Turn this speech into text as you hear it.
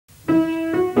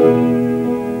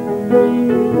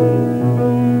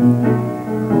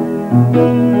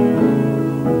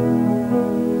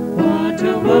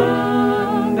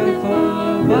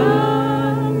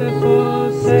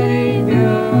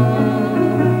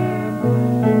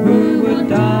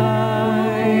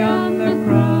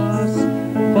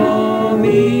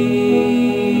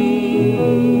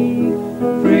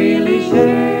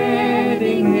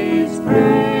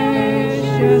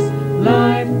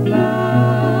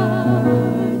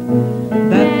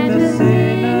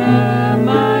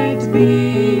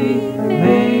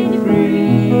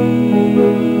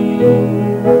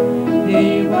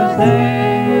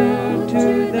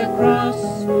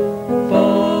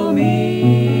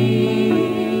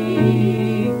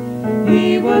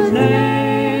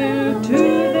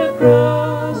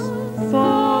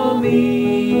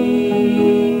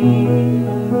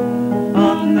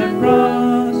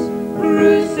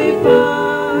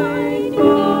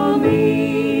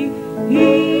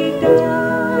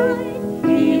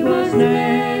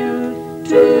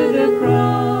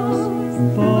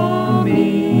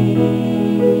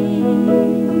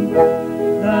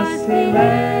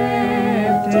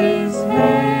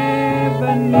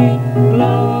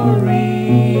glory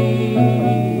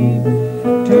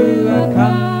to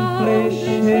accomplish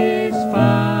his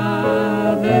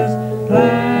Father's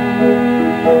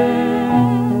plan.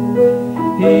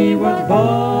 He was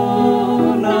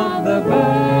born of the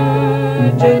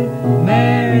Virgin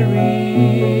Mary,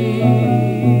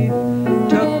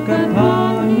 took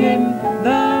upon him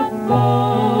the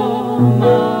form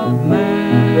of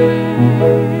man.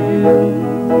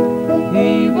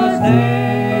 He was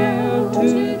nailed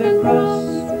to the cross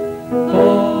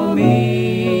for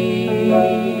me.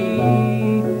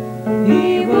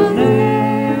 He was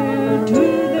nailed to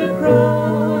the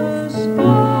cross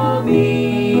for me.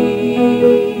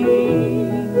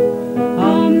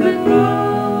 On the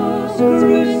cross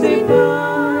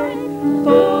crucified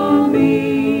for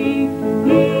me,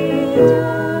 he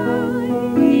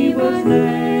died. He was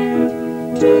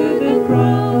nailed to the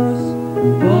cross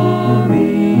for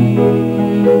me.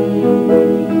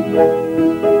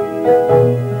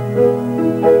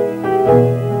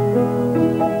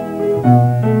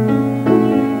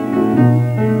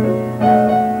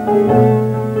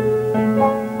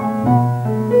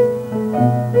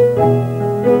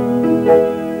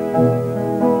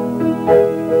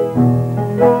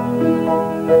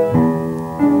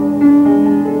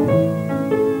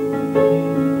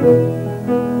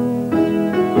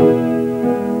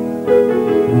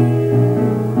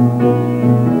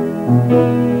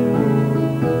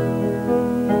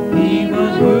 He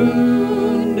was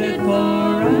wounded for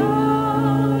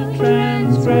our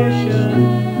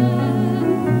transgressions,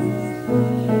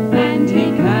 and he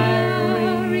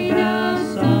carried our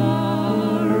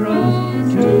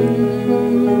sorrows too.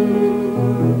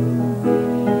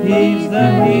 He's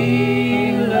the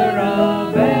healer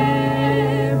of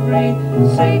every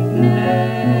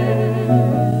sickness.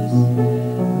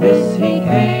 This he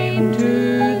came to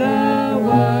the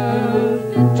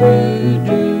world to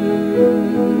do.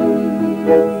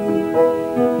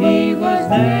 He was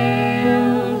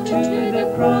nailed to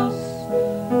the cross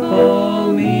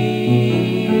for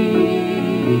me.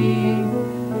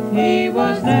 He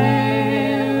was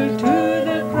nailed to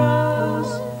the cross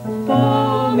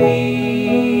for me.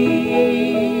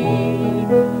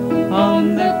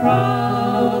 On the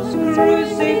cross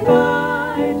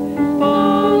crucified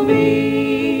for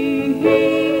me,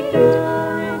 he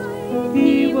died.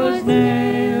 He was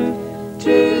nailed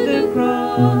to the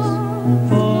cross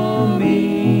for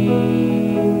me.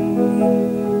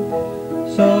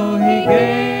 So he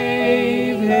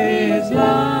gave his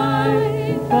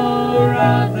life for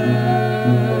others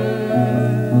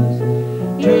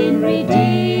to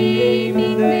redeem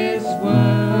this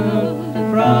world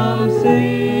from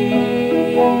sin.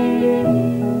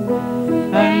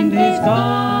 And he's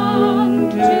gone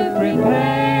to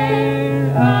prepare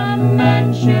a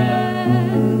mansion,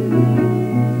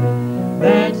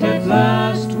 that at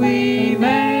last we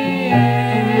may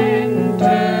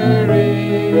enter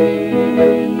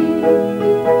in.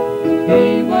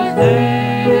 He was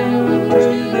nailed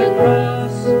to the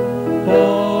cross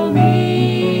for me.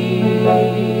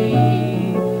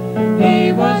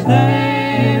 He was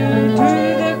nailed to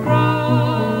the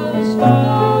cross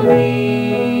for me.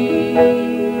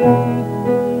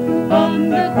 On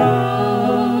the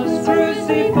cross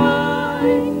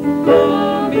crucified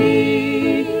for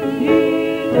me,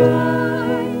 he died.